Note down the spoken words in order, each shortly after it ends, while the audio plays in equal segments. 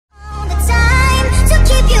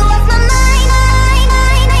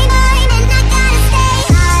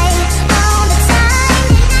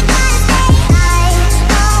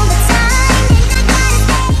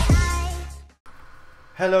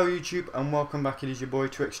YouTube and welcome back. It is your boy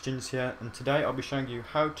TwoXGenius here, and today I'll be showing you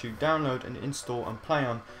how to download and install and play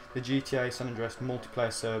on the GTA San Andreas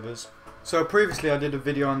multiplayer servers. So previously I did a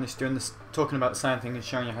video on this talking about the same thing and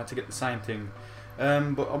showing you how to get the same thing,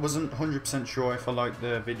 but I wasn't 100% sure if I liked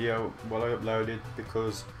the video while I uploaded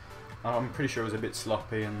because I'm pretty sure it was a bit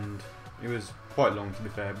sloppy and it was quite long, to be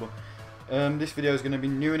fair. But this video is going to be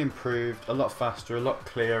new and improved, a lot faster, a lot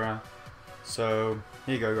clearer. So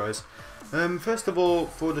here you go, guys. First of all,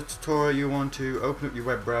 for the tutorial you want to open up your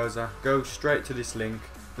web browser, go straight to this link.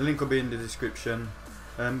 The link will be in the description.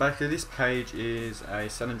 Basically this page is a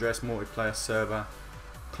San Andreas multiplayer server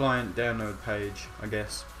client download page, I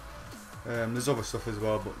guess. There's other stuff as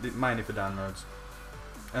well, but mainly for downloads.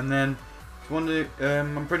 And then if you want to,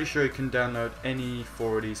 I'm pretty sure you can download any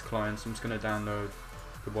 4 of these clients. I'm just going to download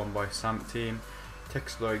the one by Sam Team. It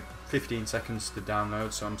takes like 15 seconds to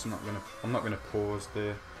download, so I'm not gonna pause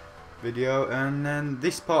the video. And then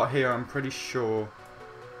this part here, I'm pretty sure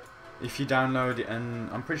if you download it, and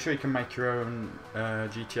I'm pretty sure you can make your own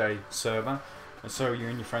GTA server, so you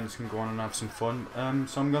and your friends can go on and have some fun.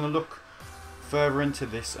 So I'm gonna look further into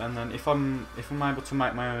this, and then if I'm able to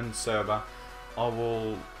make my own server, I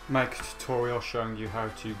will make a tutorial showing you how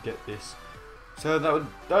to get this. So that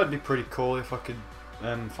would be pretty cool if I could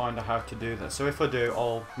find out how to do that. So if I do,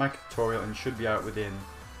 I'll make a tutorial and it should be out within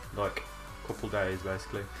like a couple days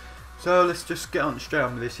basically. So let's just get on straight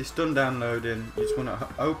on with this. It's done downloading. You just want to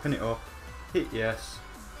open it up, hit yes,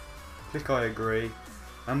 click I agree,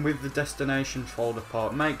 and with the destination folder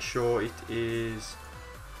part, make sure it is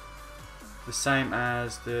the same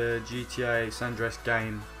as the GTA San Andreas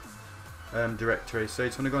game directory. So you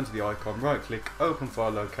just want to go into the icon, right click, open file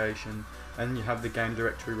location, and you have the game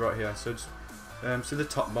directory right here. So just to the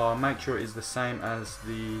top bar, make sure it is the same as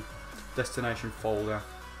the destination folder.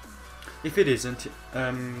 If it isn't,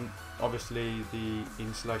 obviously the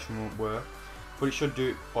installation won't work, but it should do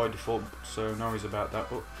it by default, so no worries about that.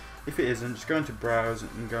 But if it isn't, just go into browse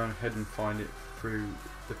and go ahead and find it through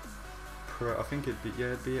the I think it'd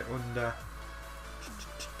be under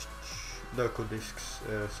local disks,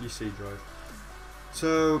 your C drive.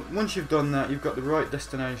 So once you've done that, you've got the right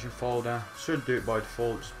destination folder. Should do it by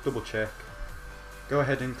default. Just double check. Go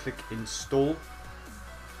ahead and click install,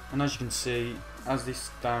 and as you can see, as this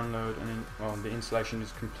download and the installation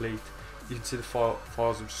is complete, you can see the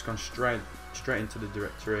files have just gone straight into the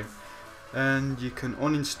directory, and you can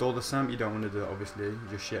uninstall the SAMP. You don't want to do that obviously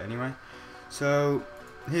just yet anyway. So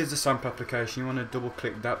here's the SAMP application. You want to double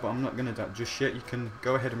click that, but I'm not going to do that just yet. You can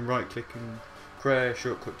go ahead and right click and create a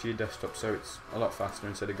shortcut to your desktop, so it's a lot faster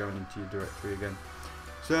instead of going into your directory again.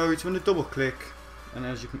 So you just want to double click, and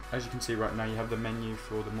as you can see right now, you have the menu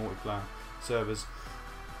for the multiplayer servers.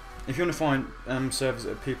 If you want to find servers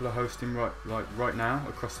that people are hosting right now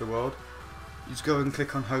across the world, you just go and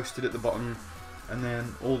click on hosted at the bottom, and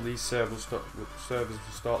then all these servers will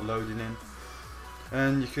start loading in,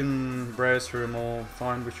 and you can browse through them all,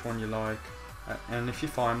 find which one you like, and if you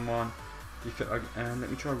find one, you can let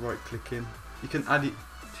me try right clicking. You can add it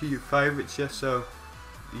to your favourites. Yes, so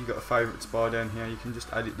you got a favourites bar down here. You can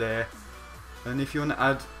just add it there. And if you want to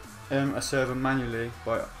add a server manually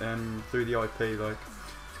by through the IP, like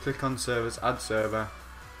click on servers, add server,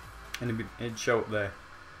 and it'd show up there.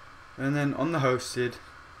 And then on the hosted,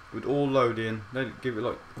 would all load in. Let it give it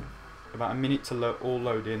like about a minute to all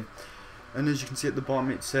load in. And as you can see at the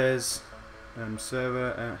bottom, it says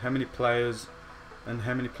server, how many players, and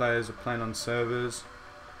how many players are playing on servers,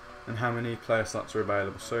 and how many player slots are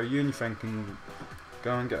available. So you and your friend can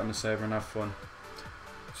go and get on the server and have fun.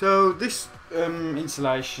 So this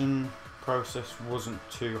installation process wasn't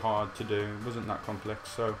too hard to do, it wasn't that complex,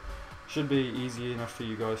 so should be easy enough for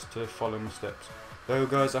you guys to follow my steps. So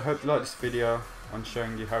guys, I hope you like this video on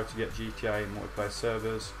showing you how to get GTA multiplayer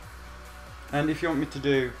servers, and if you want me to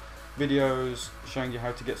do videos showing you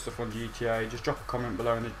how to get stuff on GTA, just drop a comment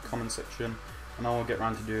below in the comment section and I will get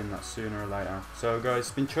around to doing that sooner or later. So guys,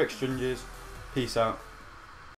 it's been TwoXGenius, peace out.